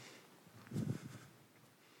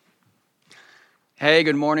Hey,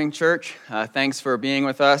 good morning, church. Thanks for being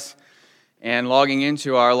with us and logging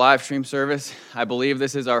into our live stream service. I believe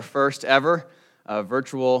this is our first ever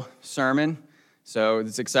virtual sermon, so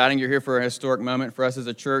it's exciting. You're here for a historic moment for us as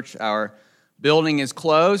a church. Our building is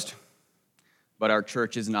closed, but our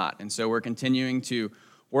church is not, and so we're continuing to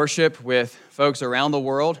worship with folks around the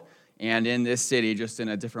world and in this city just in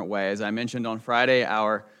a different way. As I mentioned on Friday,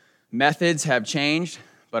 our methods have changed,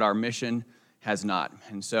 but our mission has not.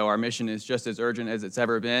 And so our mission is just as urgent as it's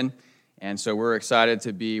ever been. And so we're excited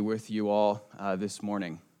to be with you all this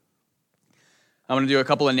morning. I'm going to do a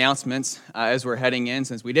couple announcements as we're heading in.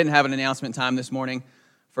 Since we didn't have an announcement time this morning,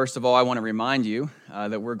 first of all, I want to remind you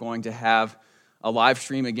that we're going to have a live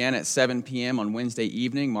stream again at 7 p.m. on Wednesday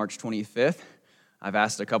evening, March 25th. I've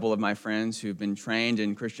asked a couple of my friends who've been trained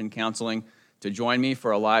in Christian counseling to join me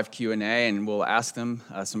for a live Q&A, and we'll ask them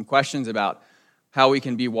some questions about how we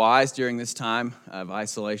can be wise during this time of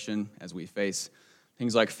isolation as we face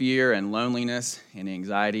things like fear and loneliness and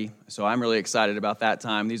anxiety. So I'm really excited about that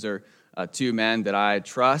time. These are two men that I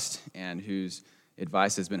trust and whose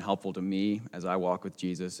advice has been helpful to me as I walk with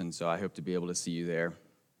Jesus, and so I hope to be able to see you there.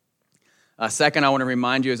 Second, I want to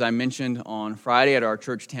remind you, as I mentioned on Friday at our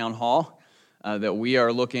church town hall, that we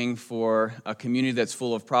are looking for a community that's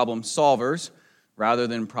full of problem solvers rather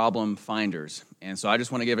than problem finders. And so I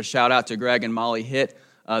just want to give a shout out to Greg and Molly Hitt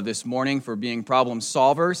this morning for being problem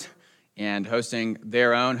solvers and hosting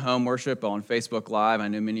their own home worship on Facebook Live. I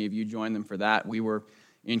know many of you joined them for that. We were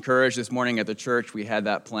encouraged this morning at the church. We had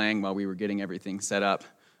that playing while we were getting everything set up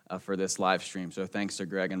for this live stream. So thanks to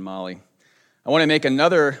Greg and Molly. I want to make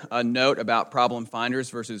another note about problem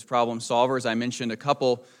finders versus problem solvers. I mentioned a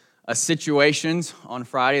couple situations on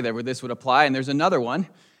Friday that this would apply, and there's another one.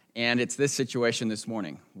 And it's this situation this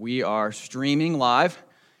morning. We are streaming live,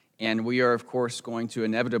 and we are, of course, going to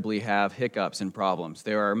inevitably have hiccups and problems.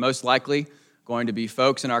 There are most likely going to be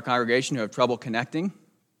folks in our congregation who have trouble connecting.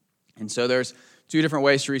 And so there's two different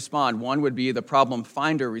ways to respond. One would be the problem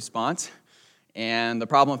finder response, and the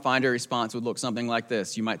problem finder response would look something like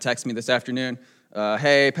this. You might text me this afternoon,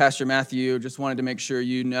 hey, Pastor Matthew, just wanted to make sure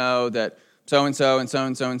you know that so-and-so and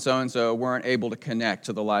so-and-so and so-and-so weren't able to connect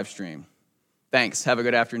to the live stream. Thanks. Have a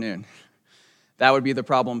good afternoon. That would be the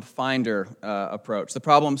problem finder approach. The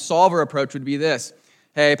problem solver approach would be this.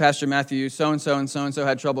 Hey, Pastor Matthew, so-and-so and so-and-so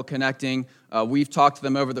had trouble connecting. We've talked to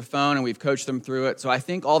them over the phone, and we've coached them through it. So I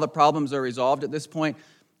think all the problems are resolved at this point.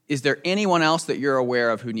 Is there anyone else that you're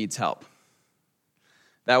aware of who needs help?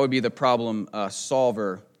 That would be the problem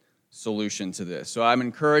solver solution to this. So I'm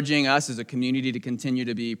encouraging us as a community to continue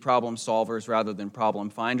to be problem solvers rather than problem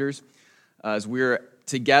finders. As we're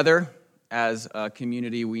together, as a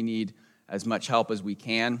community, we need as much help as we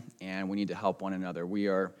can, and we need to help one another. We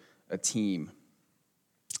are a team.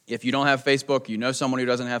 If you don't have Facebook, you know someone who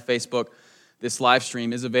doesn't have Facebook, this live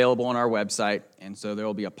stream is available on our website, and so there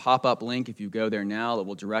will be a pop-up link if you go there now that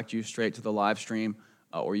will direct you straight to the live stream,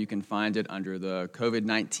 or you can find it under the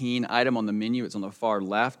COVID-19 item on the menu. It's on the far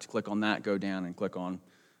left. Click on that, go down, and click on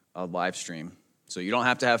live stream. So you don't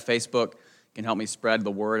have to have Facebook. Can help me spread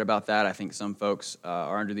the word about that. I think some folks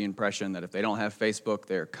are under the impression that if they don't have Facebook,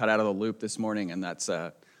 they're cut out of the loop this morning, and that's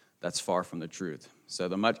far from the truth.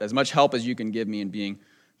 So as much help as you can give me in being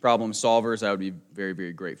problem solvers, I would be very,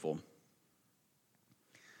 very grateful.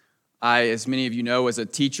 I, as many of you know, was a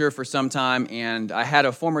teacher for some time, and I had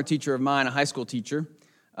a former teacher of mine, a high school teacher,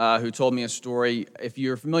 who told me a story. If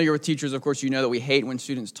you're familiar with teachers, of course, you know that we hate when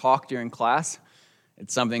students talk during class.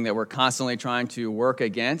 It's something that we're constantly trying to work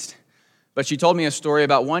against. But she told me a story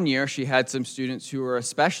about one year she had some students who were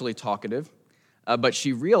especially talkative, but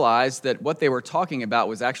she realized that what they were talking about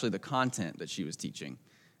was actually the content that she was teaching.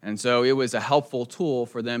 And so it was a helpful tool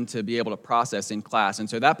for them to be able to process in class. And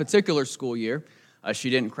so that particular school year, she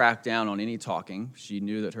didn't crack down on any talking. She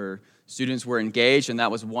knew that her students were engaged, and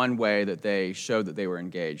that was one way that they showed that they were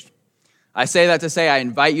engaged. I say that to say I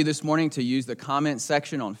invite you this morning to use the comment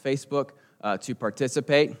section on Facebook to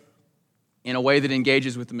participate in a way that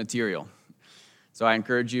engages with the material. So I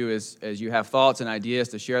encourage you, as you have thoughts and ideas,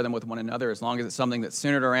 to share them with one another, as long as it's something that's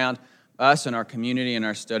centered around us and our community and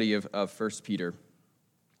our study of 1 Peter.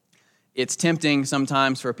 It's tempting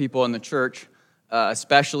sometimes for people in the church,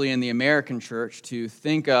 especially in the American church, to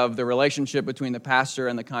think of the relationship between the pastor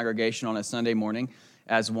and the congregation on a Sunday morning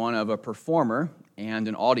as one of a performer and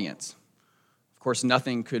an audience. Of course,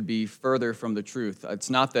 nothing could be further from the truth. It's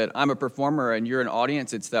not that I'm a performer and you're an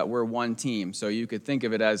audience, it's that we're one team. So you could think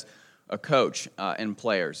of it as a coach and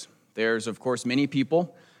players. There's, of course, many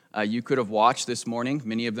people you could have watched this morning.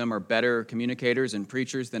 Many of them are better communicators and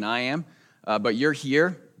preachers than I am. But you're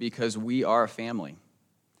here because we are a family.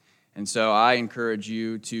 And so I encourage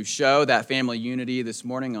you to show that family unity this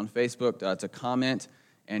morning on Facebook, to comment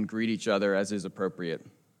and greet each other as is appropriate.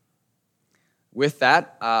 With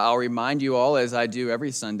that, I'll remind you all, as I do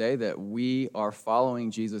every Sunday, that we are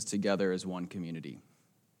following Jesus together as one community.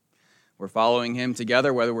 We're following him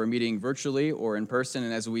together, whether we're meeting virtually or in person,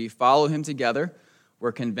 and as we follow him together,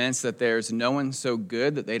 we're convinced that there's no one so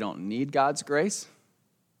good that they don't need God's grace,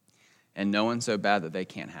 and no one so bad that they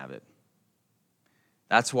can't have it.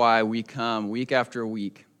 That's why we come week after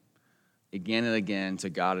week, again and again, to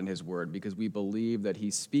God and his word, because we believe that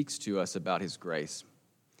he speaks to us about his grace.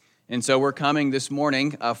 And so we're coming this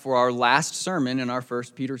morning for our last sermon in our 1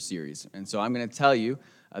 Peter series. And so I'm going to tell you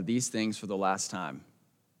these things for the last time.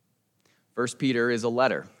 1 Peter is a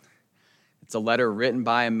letter. It's a letter written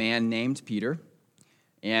by a man named Peter,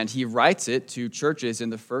 and he writes it to churches in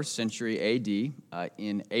the 1st century A.D.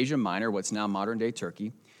 In Asia Minor, what's now modern-day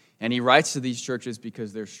Turkey. And he writes to these churches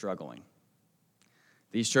because they're struggling.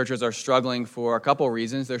 These churches are struggling for a couple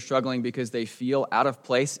reasons. They're struggling because they feel out of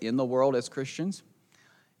place in the world as Christians,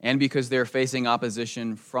 and because they're facing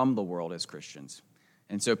opposition from the world as Christians.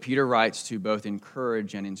 And so Peter writes to both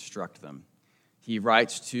encourage and instruct them. He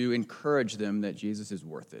writes to encourage them that Jesus is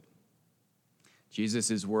worth it.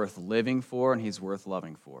 Jesus is worth living for, and he's worth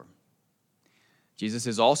loving for. Jesus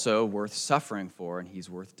is also worth suffering for, and he's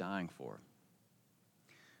worth dying for.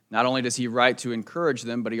 Not only does he write to encourage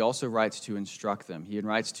them, but he also writes to instruct them. He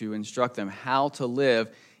writes to instruct them how to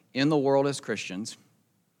live in the world as Christians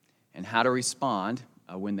and how to respond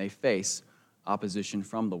when they face opposition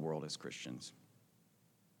from the world as Christians.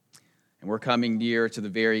 And we're coming near to the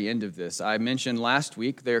very end of this. I mentioned last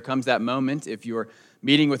week, there comes that moment if you're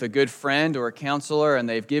meeting with a good friend or a counselor and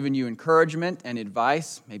they've given you encouragement and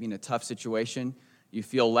advice, maybe in a tough situation, you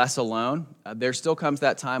feel less alone. There still comes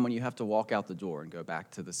that time when you have to walk out the door and go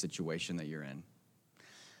back to the situation that you're in.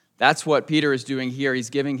 That's what Peter is doing here. He's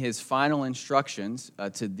giving his final instructions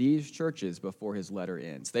to these churches before his letter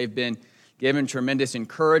ends. They've been given tremendous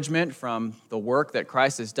encouragement from the work that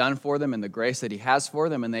Christ has done for them and the grace that he has for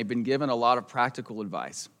them, and they've been given a lot of practical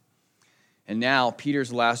advice. And now,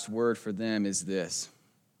 Peter's last word for them is this: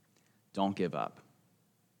 don't give up.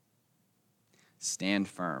 Stand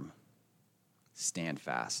firm. Stand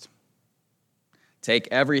fast. Take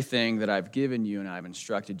everything that I've given you and I've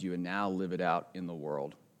instructed you, and now live it out in the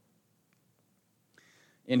world.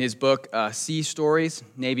 In his book, Sea Stories,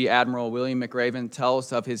 Navy Admiral William McRaven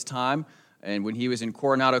tells of his time and when he was in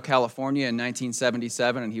Coronado, California in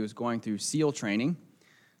 1977, and he was going through SEAL training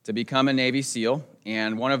to become a Navy SEAL.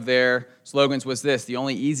 And one of their slogans was this: the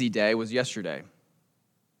only easy day was yesterday.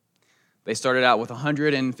 They started out with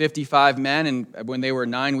 155 men, and when they were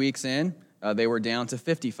 9 weeks in, they were down to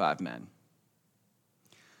 55 men.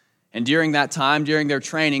 And during that time, during their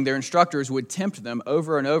training, their instructors would tempt them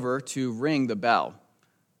over and over to ring the bell,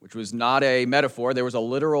 which was not a metaphor. There was a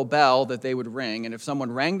literal bell that they would ring, and if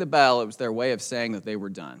someone rang the bell, it was their way of saying that they were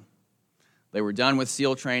done. They were done with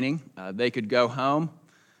SEAL training. They could go home.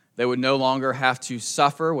 They would no longer have to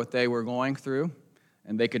suffer what they were going through,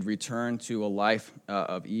 and they could return to a life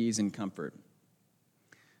of ease and comfort.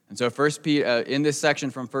 And so in this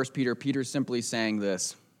section from 1 Peter, Peter's simply saying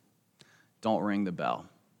this: don't ring the bell.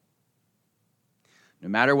 No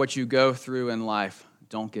matter what you go through in life,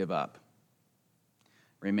 don't give up.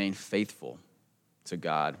 Remain faithful to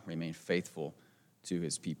God. Remain faithful to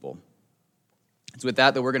his people. It's with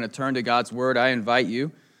that we're going to turn to God's word. I invite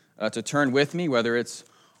you to turn with me, whether it's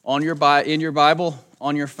in your Bible,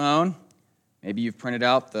 on your phone. Maybe you've printed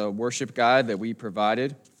out the worship guide that we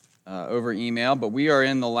provided over email. But we are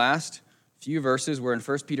in the last few verses. We're in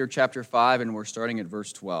 1 Peter chapter 5, and we're starting at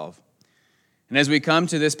verse 12. And as we come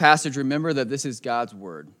to this passage, remember that this is God's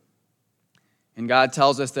word. And God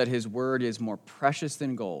tells us that his word is more precious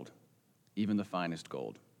than gold, even the finest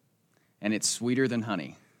gold. And it's sweeter than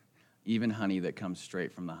honey, even honey that comes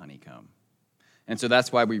straight from the honeycomb. And so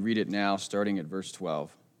that's why we read it now, starting at verse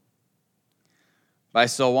 12. By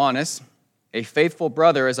Silvanus, a faithful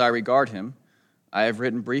brother as I regard him, I have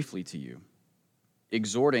written briefly to you,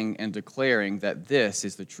 exhorting and declaring that this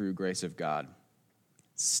is the true grace of God.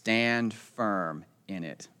 Stand firm in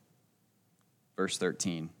it. Verse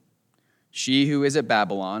 13. She who is at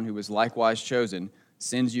Babylon, who was likewise chosen,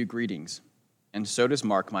 sends you greetings, and so does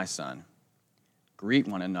Mark, my son. Greet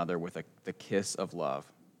one another with the kiss of love.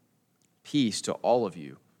 Peace to all of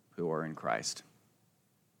you who are in Christ.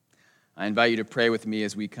 I invite you to pray with me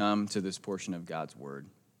as we come to this portion of God's word.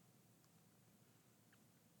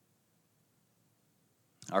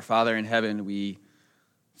 Our Father in heaven, we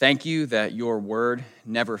thank you that your word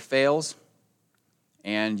never fails,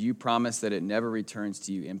 and you promise that it never returns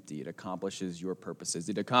to you empty. It accomplishes your purposes.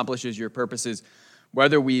 It accomplishes your purposes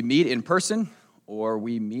whether we meet in person or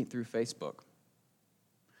we meet through Facebook.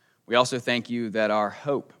 We also thank you that our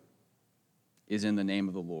hope is in the name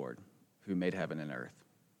of the Lord who made heaven and earth.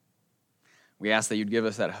 We ask that you'd give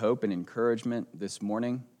us that hope and encouragement this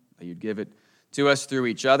morning, that you'd give it to us through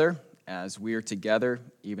each other as we're together,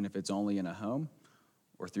 even if it's only in a home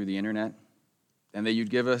or through the internet, and that you'd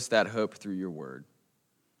give us that hope through your word.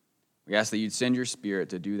 We ask that you'd send your Spirit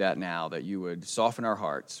to do that now, that you would soften our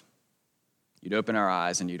hearts, you'd open our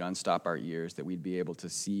eyes, and you'd unstop our ears, that we'd be able to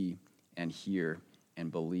see and hear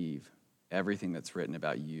and believe everything that's written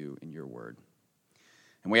about you in your word.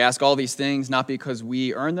 And we ask all these things not because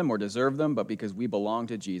we earn them or deserve them, but because we belong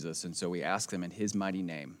to Jesus, and so we ask them in his mighty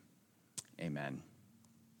name. Amen.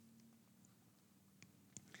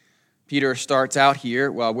 Peter starts out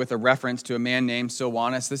here with a reference to a man named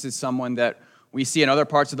Silvanus. This is someone that we see in other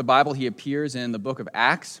parts of the Bible. He appears in the book of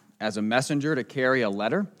Acts as a messenger to carry a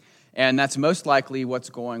letter, and that's most likely what's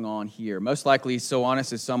going on here. Most likely,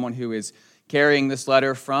 Silvanus is someone who is carrying this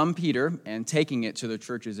letter from Peter and taking it to the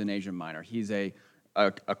churches in Asia Minor. He's a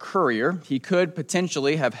courier. He could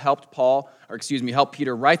potentially have helped help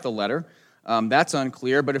Peter write the letter. That's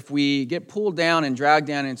unclear, but if we get pulled down and dragged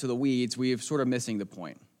down into the weeds, we're sort of missing the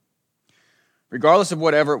point. Regardless of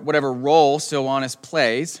whatever role Silvanus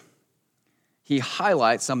plays, he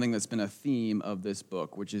highlights something that's been a theme of this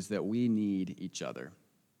book, which is that we need each other.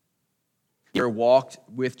 Peter walked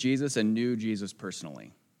with Jesus and knew Jesus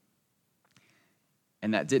personally,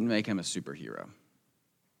 and that didn't make him a superhero.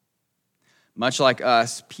 Much like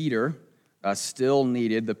us, Peter still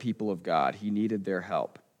needed the people of God. He needed their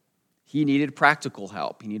help. He needed practical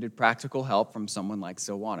help. He needed practical help from someone like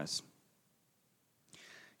Silvanus.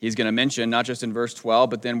 He's going to mention, not just in verse 12,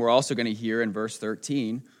 but then we're also going to hear in verse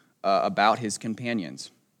 13 about his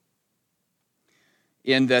companions.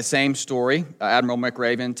 In the same story, Admiral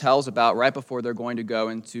McRaven tells about right before they're going to go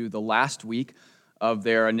into the last week of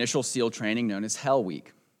their initial SEAL training known as Hell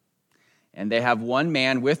Week. And they have one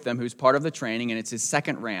man with them who's part of the training, and it's his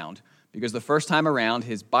second round, because the first time around,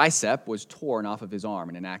 his bicep was torn off of his arm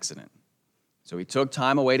in an accident. So he took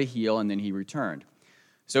time away to heal, and then he returned.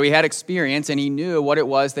 So he had experience, and he knew what it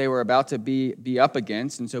was they were about to be up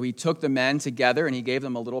against, and so he took the men together, and he gave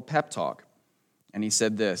them a little pep talk. And he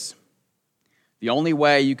said this: the only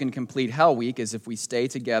way you can complete Hell Week is if we stay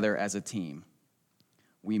together as a team.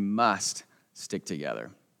 We must stick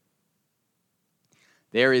together.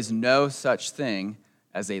 There is no such thing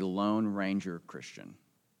as a Lone Ranger Christian.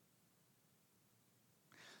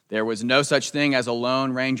 There was no such thing as a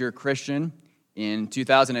Lone Ranger Christian in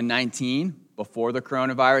 2019, before the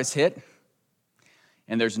coronavirus hit,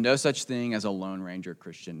 and there's no such thing as a Lone Ranger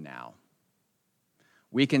Christian now.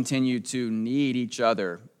 We continue to need each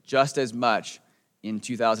other just as much in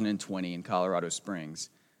 2020 in Colorado Springs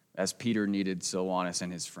as Peter needed Silvanus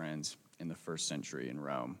and his friends in the first century in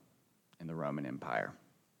Rome, in the Roman Empire.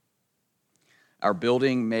 Our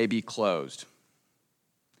building may be closed,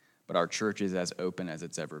 but our church is as open as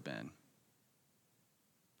it's ever been.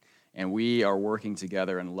 And we are working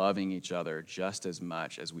together and loving each other just as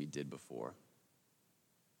much as we did before.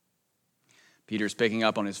 Peter's picking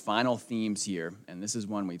up on his final themes here, and this is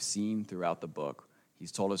one we've seen throughout the book.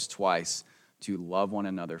 He's told us twice to love one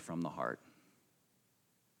another from the heart.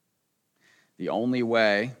 The only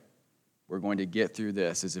way we're going to get through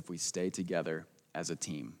this is if we stay together as a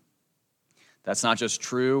team. That's not just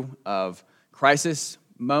true of crisis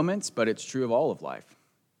moments, but it's true of all of life.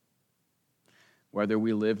 Whether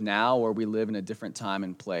we live now or we live in a different time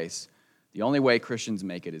and place, the only way Christians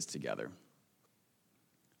make it is together.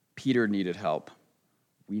 Peter needed help.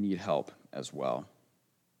 We need help as well.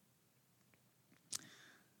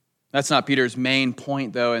 That's not Peter's main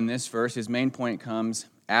point, though, in this verse. His main point comes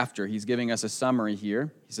after. He's giving us a summary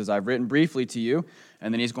here. He says, I've written briefly to you,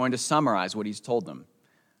 and then he's going to summarize what he's told them.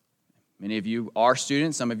 Many of you are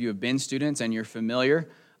students. Some of you have been students, and you're familiar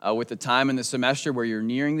with the time in the semester where you're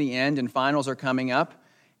nearing the end and finals are coming up,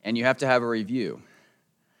 and you have to have a review.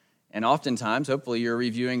 And oftentimes, hopefully, you're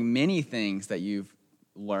reviewing many things that you've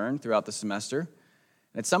learned throughout the semester.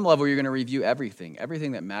 And at some level, you're going to review everything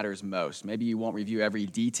that matters most. Maybe you won't review every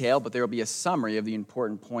detail, but there will be a summary of the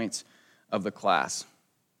important points of the class.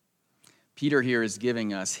 Peter here is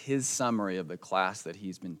giving us his summary of the class that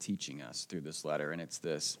he's been teaching us through this letter, and it's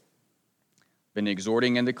this: been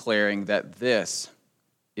exhorting and declaring that this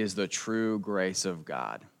is the true grace of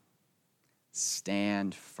God.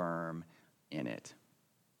 Stand firm in it.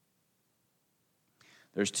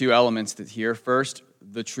 There's two elements here. First,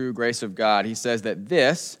 the true grace of God. He says that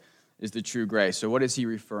this is the true grace. So what is he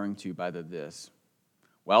referring to by the this?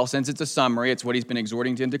 Well, since it's a summary, it's what he's been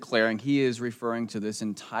exhorting to and declaring, he is referring to this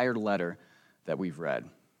entire letter that we've read.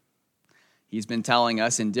 He's been telling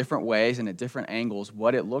us in different ways and at different angles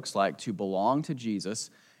what it looks like to belong to Jesus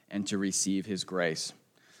and to receive his grace.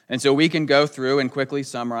 And so we can go through and quickly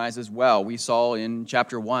summarize as well. We saw in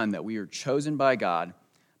chapter 1 that we are chosen by God,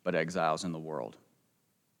 but exiles in the world.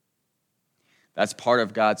 That's part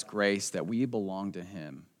of God's grace, that we belong to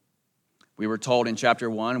him. We were told in chapter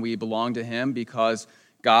 1 we belong to him because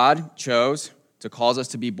God chose to cause us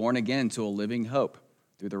to be born again to a living hope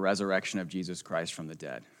through the resurrection of Jesus Christ from the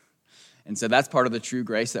dead. And so that's part of the true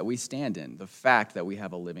grace that we stand in, the fact that we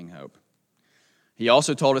have a living hope. He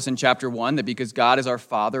also told us in chapter 1 that because God is our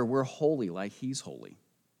Father, we're holy like he's holy.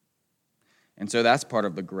 And so that's part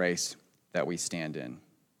of the grace that we stand in.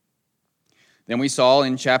 Then we saw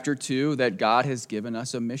in chapter 2 that God has given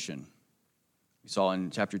us a mission. We saw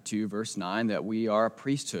in chapter 2, verse 9, that we are a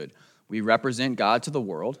priesthood. We represent God to the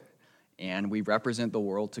world, and we represent the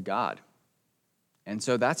world to God. And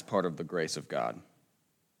so that's part of the grace of God.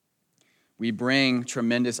 We bring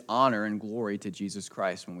tremendous honor and glory to Jesus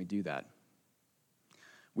Christ when we do that.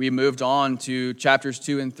 We moved on to chapters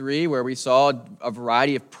 2 and 3, where we saw a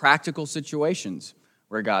variety of practical situations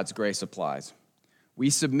where God's grace applies. We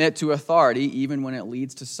submit to authority even when it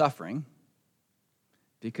leads to suffering,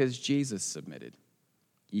 because Jesus submitted,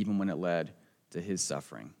 even when it led to his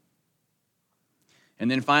suffering. And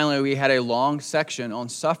then finally, we had a long section on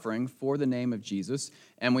suffering for the name of Jesus,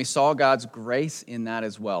 and we saw God's grace in that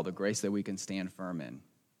as well, the grace that we can stand firm in.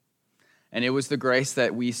 And it was the grace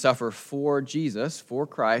that we suffer for Jesus, for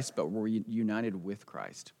Christ, but we're united with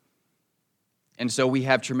Christ. And so we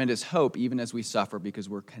have tremendous hope even as we suffer because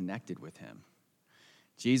we're connected with him.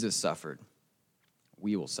 Jesus suffered.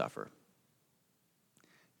 We will suffer.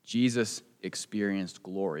 Jesus experienced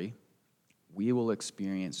glory. We will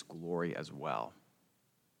experience glory as well.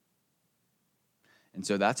 And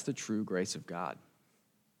so that's the true grace of God.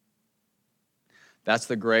 That's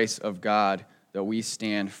the grace of God that we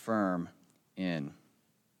stand firm in.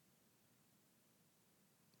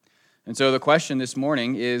 And so the question this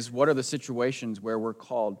morning is, what are the situations where we're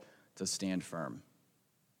called to stand firm?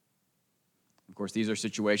 Of course, these are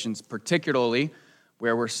situations particularly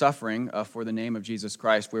where we're suffering for the name of Jesus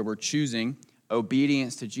Christ, where we're choosing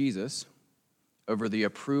obedience to Jesus over the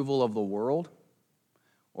approval of the world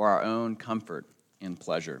or our own comfort and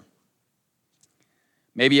pleasure.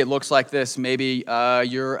 Maybe it looks like this. Maybe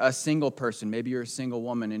you're a single person. Maybe you're a single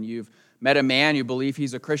woman, and you've met a man, you believe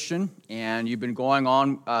he's a Christian, and you've been going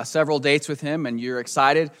on several dates with him, and you're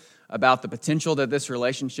excited about the potential that this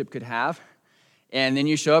relationship could have. And then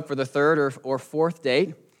you show up for the third or fourth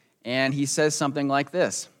date, and he says something like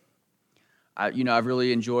this. I've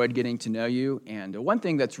really enjoyed getting to know you, and one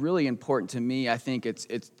thing that's really important to me, I think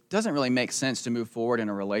it doesn't really make sense to move forward in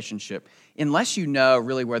a relationship unless you know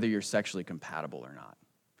really whether you're sexually compatible or not.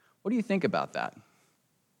 What do you think about that?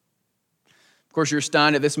 Of course, you're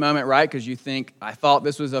stunned at this moment, right? Because you think, I thought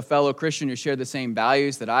this was a fellow Christian who shared the same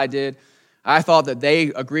values that I did. I thought that they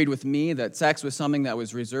agreed with me that sex was something that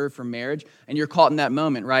was reserved for marriage. And you're caught in that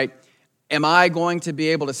moment, right? Am I going to be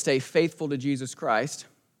able to stay faithful to Jesus Christ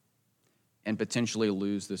and potentially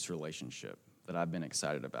lose this relationship that I've been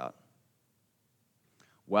excited about?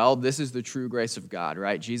 Well, this is the true grace of God,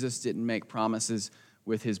 right? Jesus didn't make promises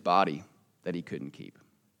with his body that he couldn't keep.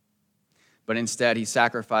 But instead, he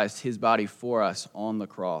sacrificed his body for us on the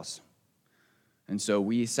cross. And so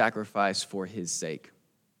we sacrifice for his sake.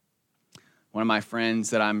 One of my friends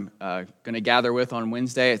that I'm going to gather with on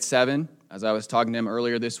Wednesday at 7, as I was talking to him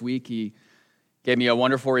earlier this week, he gave me a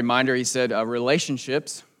wonderful reminder. He said,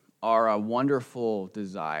 relationships are a wonderful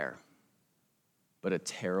desire, but a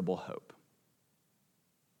terrible hope.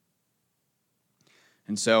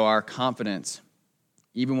 And so our confidence,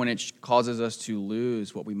 even when it causes us to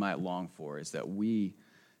lose what we might long for, is that we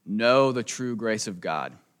know the true grace of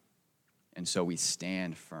God, and so we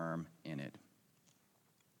stand firm in it.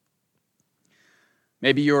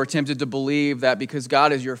 Maybe you're tempted to believe that because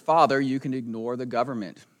God is your father, you can ignore the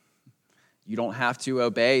government. You don't have to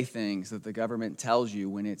obey things that the government tells you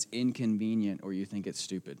when it's inconvenient or you think it's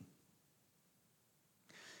stupid.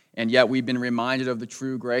 And yet we've been reminded of the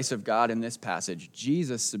true grace of God in this passage.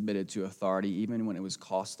 Jesus submitted to authority even when it was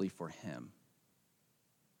costly for him.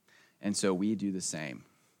 And so we do the same.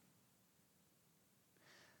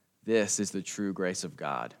 This is the true grace of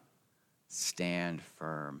God. Stand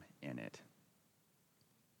firm in it.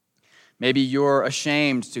 Maybe you're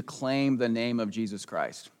ashamed to claim the name of Jesus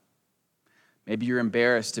Christ. Maybe you're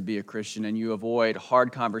embarrassed to be a Christian and you avoid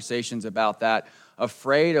hard conversations about that,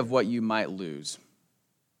 afraid of what you might lose.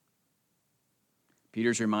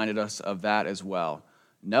 Peter's reminded us of that as well.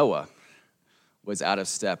 Noah was out of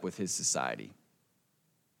step with his society.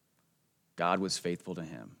 God was faithful to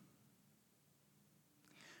him.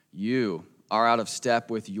 You are out of step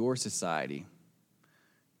with your society.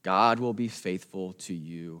 God will be faithful to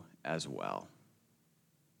you as well.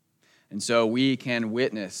 And so we can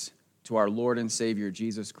witness to our Lord and Savior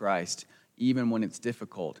Jesus Christ even when it's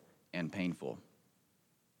difficult and painful.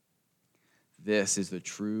 This is the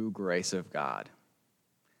true grace of God.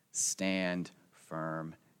 Stand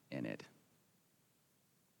firm in it.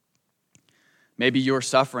 Maybe you're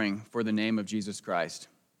suffering for the name of Jesus Christ.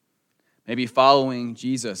 Maybe following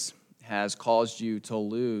Jesus has caused you to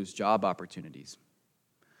lose job opportunities.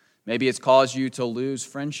 Maybe it's caused you to lose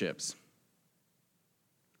friendships.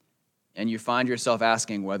 And you find yourself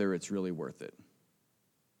asking whether it's really worth it.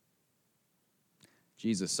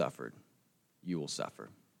 Jesus suffered. You will suffer.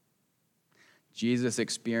 Jesus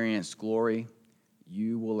experienced glory.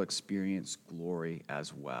 You will experience glory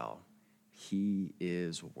as well. He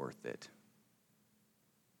is worth it.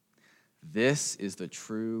 This is the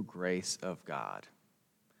true grace of God.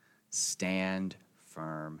 Stand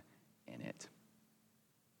firm in it.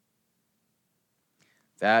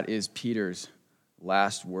 That is Peter's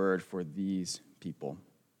last word for these people.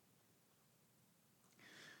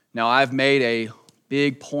 Now, I've made a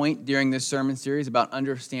big point during this sermon series about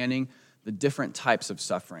understanding the different types of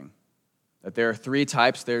suffering. That there are three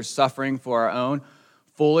types. There's suffering for our own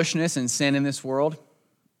foolishness and sin in this world.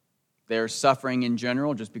 There's suffering in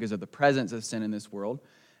general just because of the presence of sin in this world.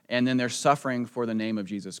 And then there's suffering for the name of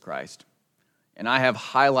Jesus Christ. And I have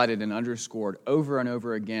highlighted and underscored over and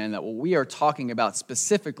over again that what we are talking about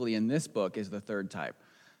specifically in this book is the third type,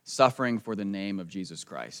 suffering for the name of Jesus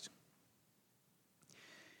Christ.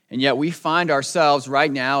 And yet we find ourselves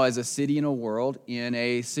right now as a city and a world in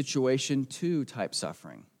a situation 2 type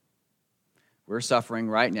suffering. We're suffering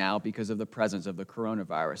right now because of the presence of the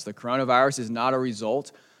coronavirus. The coronavirus is not a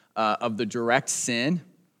result of the direct sin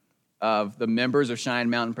of the members of Cheyenne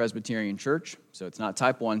Mountain Presbyterian Church, so it's not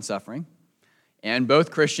type 1 suffering. And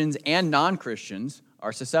both Christians and non-Christians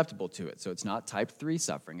are susceptible to it, so it's not type 3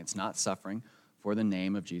 suffering. It's not suffering for the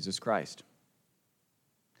name of Jesus Christ.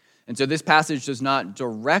 And so this passage does not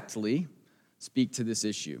directly speak to this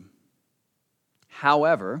issue.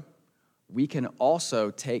 However, we can also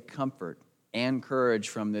take comfort and courage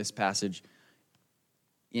from this passage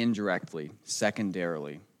indirectly,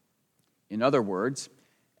 secondarily. In other words,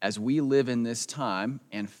 as we live in this time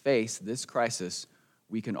and face this crisis,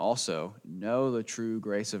 we can also know the true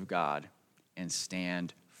grace of God and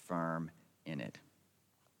stand firm in it.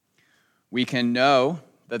 We can know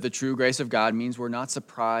that the true grace of God means we're not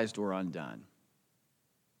surprised or undone.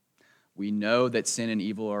 We know that sin and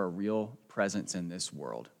evil are a real presence in this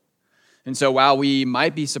world. And so while we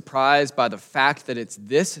might be surprised by the fact that it's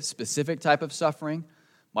this specific type of suffering,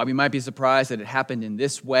 while we might be surprised that it happened in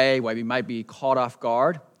this way, while we might be caught off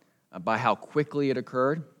guard by how quickly it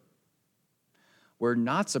occurred, we're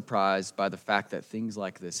not surprised by the fact that things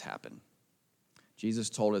like this happen. Jesus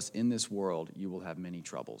told us, in this world, you will have many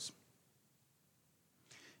troubles.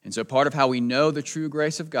 And so part of how we know the true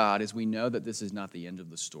grace of God is we know that this is not the end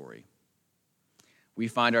of the story. We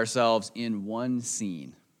find ourselves in one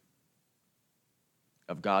scene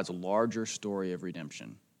of God's larger story of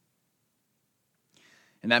redemption.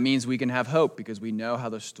 And that means we can have hope because we know how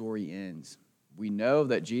the story ends. We know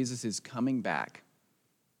that Jesus is coming back,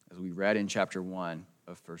 as we read in chapter 1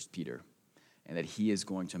 of 1 Peter, and that he is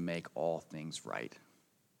going to make all things right.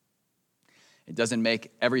 It doesn't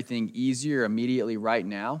make everything easier immediately right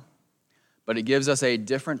now, but it gives us a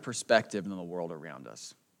different perspective than the world around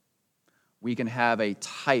us. We can have a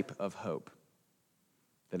type of hope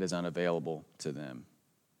that is unavailable to them.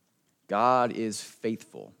 God is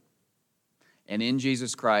faithful, and in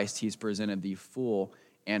Jesus Christ, he's presented the full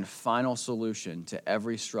and final solution to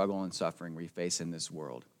every struggle and suffering we face in this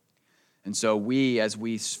world. And so we, as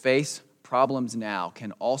we face problems now,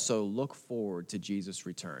 can also look forward to Jesus'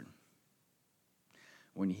 return.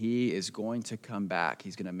 When he is going to come back,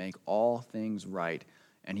 he's going to make all things right,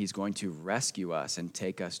 and he's going to rescue us and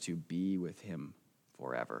take us to be with him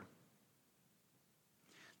forever.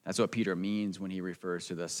 That's what Peter means when he refers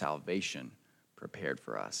to the salvation prepared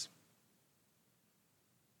for us.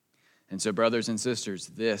 And so, brothers and sisters,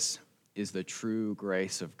 this is the true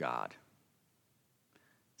grace of God.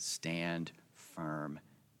 Stand firm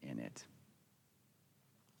in it.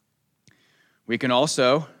 We can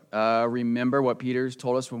also remember what Peter's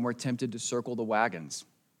told us when we're tempted to circle the wagons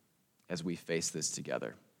as we face this together.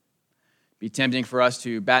 It'd be tempting for us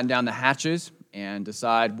to batten down the hatches and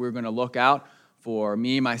decide we're going to look out for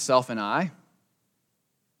me, myself, and I.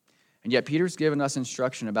 And yet Peter's given us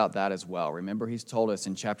instruction about that as well. Remember, he's told us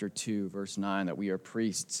in chapter 2, verse 9, that we are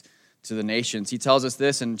priests to the nations. He tells us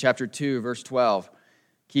this in chapter 2, verse 12.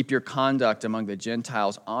 Keep your conduct among the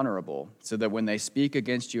Gentiles honorable, so that when they speak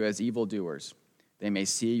against you as evildoers, they may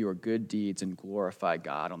see your good deeds and glorify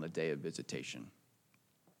God on the day of visitation.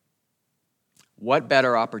 What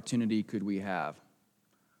better opportunity could we have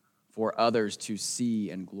for others to see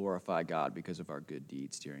and glorify God because of our good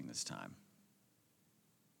deeds during this time?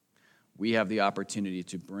 We have the opportunity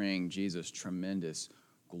to bring Jesus tremendous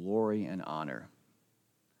glory and honor,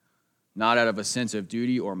 not out of a sense of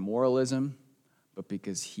duty or moralism, but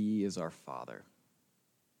because he is our Father,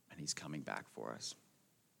 and he's coming back for us.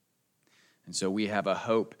 And so we have a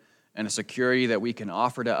hope and a security that we can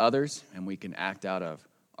offer to others, and we can act out of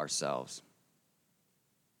ourselves.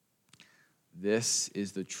 This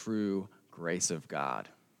is the true grace of God.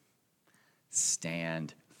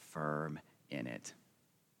 Stand firm in it.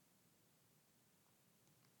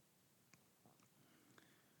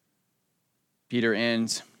 Peter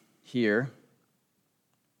ends here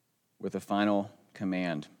with a final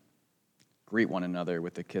command. Greet one another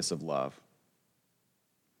with a kiss of love.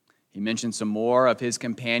 He mentions some more of his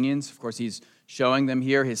companions. Of course, he's showing them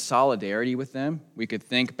here his solidarity with them. We could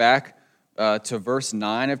think back to verse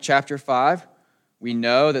 9 of chapter 5. We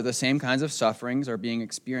know that the same kinds of sufferings are being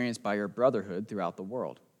experienced by your brotherhood throughout the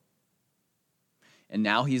world. And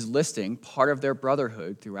now he's listing part of their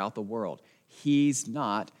brotherhood throughout the world. He's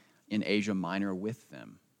not in Asia Minor with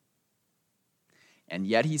them. And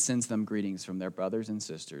yet he sends them greetings from their brothers and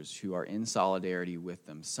sisters who are in solidarity with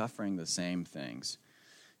them, suffering the same things.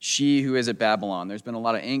 She who is at Babylon. There's been a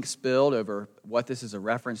lot of ink spilled over what this is a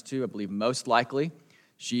reference to. I believe most likely,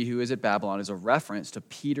 she who is at Babylon is a reference to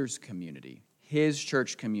Peter's community, his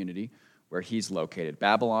church community where he's located.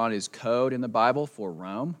 Babylon is code in the Bible for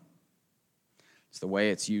Rome. It's the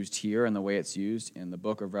way it's used here and the way it's used in the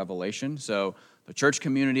book of Revelation. So the church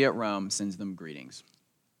community at Rome sends them greetings.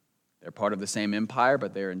 They're part of the same empire,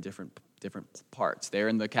 but they're in different parts. They're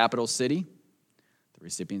in the capital city. The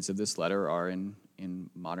recipients of this letter are in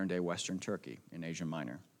modern-day Western Turkey, in Asia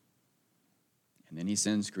Minor. And then he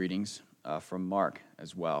sends greetings from Mark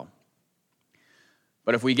as well.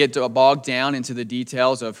 But if we get bogged down into the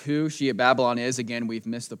details of who she at Babylon is, again, we've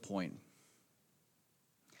missed the point.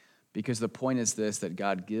 Because the point is this, that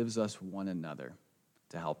God gives us one another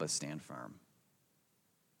to help us stand firm.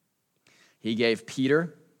 He gave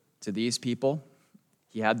Peter to these people.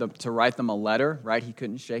 He had to write them a letter, right? He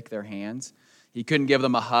couldn't shake their hands. He couldn't give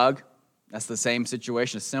them a hug. That's the same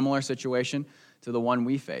situation, a similar situation to the one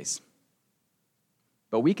we face.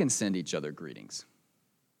 But we can send each other greetings.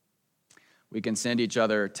 We can send each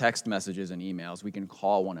other text messages and emails. We can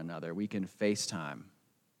call one another. We can FaceTime.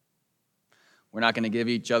 We're not going to give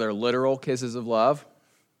each other literal kisses of love,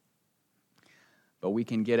 but we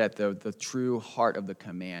can get at the true heart of the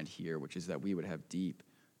command here, which is that we would have deep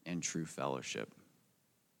and true fellowship.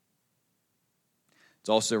 It's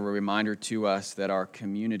also a reminder to us that our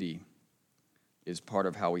community is part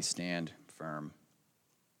of how we stand firm.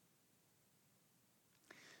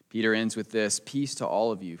 Peter ends with this, peace to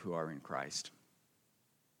all of you who are in Christ.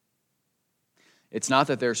 It's not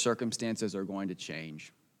that their circumstances are going to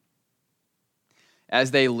change.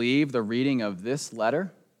 As they leave the reading of this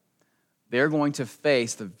letter, they're going to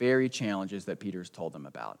face the very challenges that Peter's told them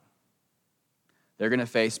about. They're going to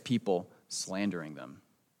face people slandering them.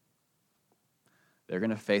 They're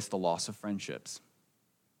going to face the loss of friendships.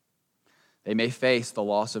 They may face the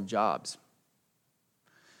loss of jobs.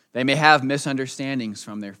 They may have misunderstandings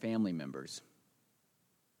from their family members.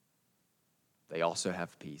 They also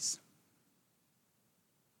have peace.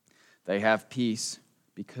 They have peace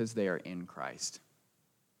because they are in Christ.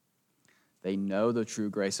 They know the true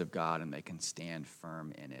grace of God and they can stand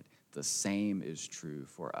firm in it. The same is true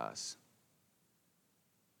for us.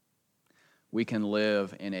 We can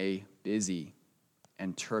live in a busy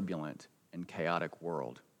and turbulent and chaotic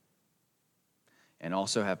world and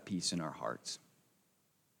also have peace in our hearts.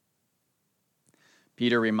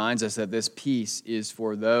 Peter reminds us that this peace is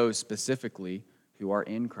for those specifically who are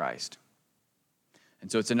in Christ.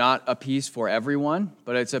 And so it's not a peace for everyone,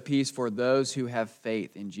 but it's a peace for those who have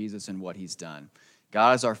faith in Jesus and what he's done.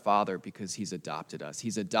 God is our Father because he's adopted us.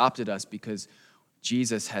 He's adopted us because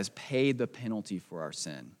Jesus has paid the penalty for our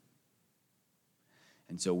sin.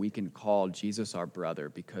 And so we can call Jesus our brother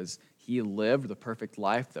because he lived the perfect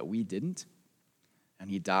life that we didn't, and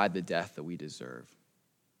he died the death that we deserve.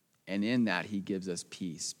 And in that, he gives us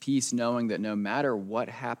peace. Peace knowing that no matter what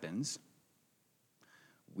happens,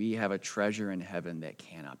 we have a treasure in heaven that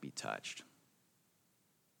cannot be touched.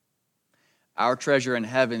 Our treasure in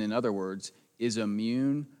heaven, in other words, is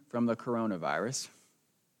immune from the coronavirus,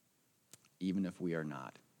 even if we are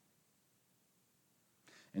not.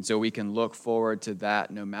 And so we can look forward to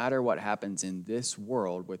that no matter what happens in this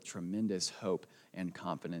world with tremendous hope and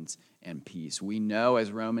confidence and peace. We know,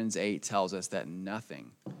 as Romans 8 tells us, that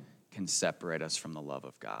nothing can separate us from the love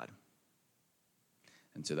of God.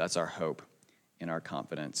 And so that's our hope and our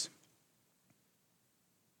confidence.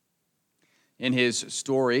 In his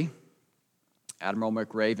story, Admiral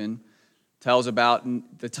McRaven tells about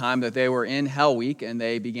the time that they were in Hell Week and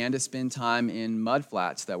they began to spend time in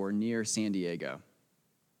mudflats that were near San Diego.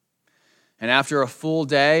 And after a full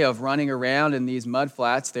day of running around in these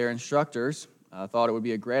mudflats, their instructors thought it would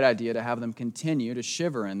be a great idea to have them continue to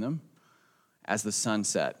shiver in them as the sun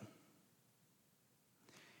set.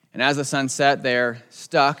 And as the sun set, they're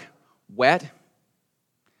stuck, wet,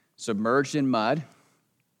 submerged in mud,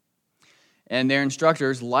 and their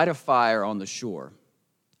instructors light a fire on the shore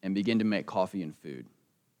and begin to make coffee and food.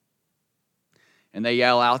 And they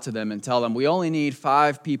yell out to them and tell them, "We only need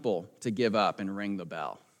 5 people to give up and ring the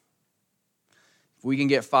bell. If we can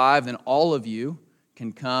get 5, then all of you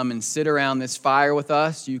can come and sit around this fire with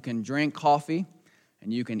us. You can drink coffee,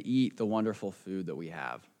 and you can eat the wonderful food that we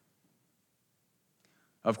have."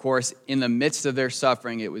 Of course, in the midst of their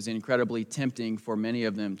suffering, it was incredibly tempting for many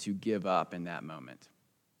of them to give up in that moment.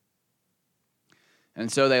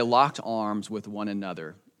 And so they locked arms with one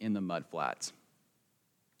another in the mudflats.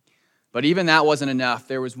 But even that wasn't enough.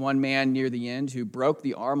 There was one man near the end who broke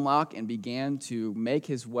the arm lock and began to make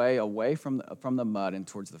his way away from the mud and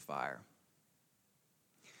towards the fire.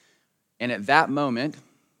 And at that moment,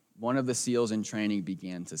 one of the SEALs in training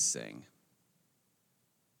began to sing.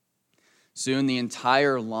 Soon the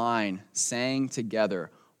entire line sang together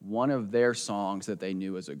one of their songs that they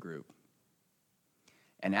knew as a group.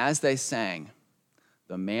 And as they sang,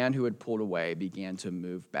 the man who had pulled away began to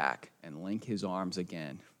move back and link his arms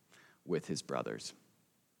again with his brothers.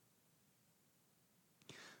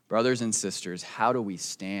 Brothers and sisters, how do we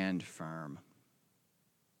stand firm?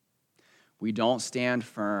 We don't stand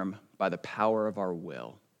firm by the power of our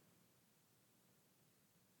will.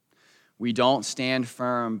 We don't stand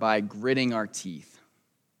firm by gritting our teeth.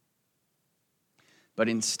 But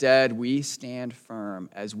instead, we stand firm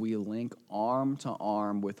as we link arm to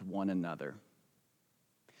arm with one another.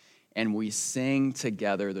 And we sing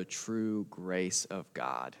together the true grace of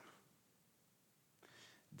God.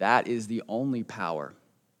 That is the only power,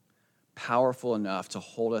 powerful enough to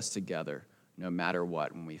hold us together no matter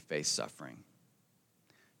what when we face suffering.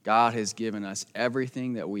 God has given us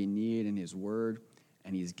everything that we need in his word,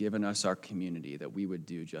 and he's given us our community that we would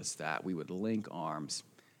do just that. We would link arms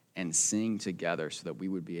and sing together so that we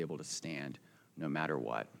would be able to stand no matter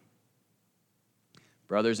what.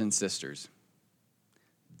 Brothers and sisters,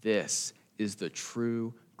 this is the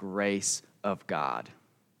true grace of God.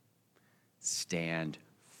 Stand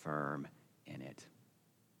firm in it.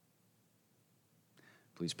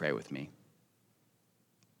 Please pray with me.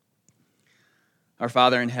 Our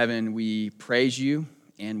Father in heaven, we praise you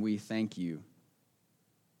and we thank you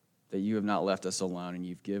that you have not left us alone and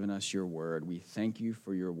you've given us your word. We thank you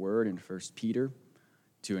for your word in 1 Peter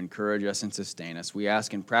to encourage us and sustain us. We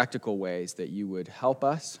ask in practical ways that you would help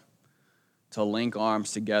us to link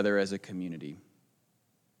arms together as a community,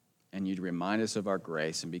 and you'd remind us of our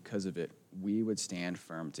grace, and because of it, we would stand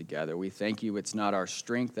firm together. We thank you it's not our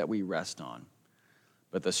strength that we rest on,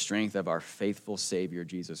 but the strength of our faithful Savior,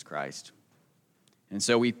 Jesus Christ. And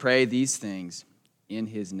so we pray these things in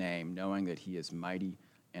his name, knowing that he is mighty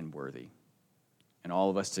and worthy. And all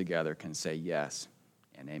of us together can say yes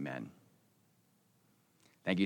and amen.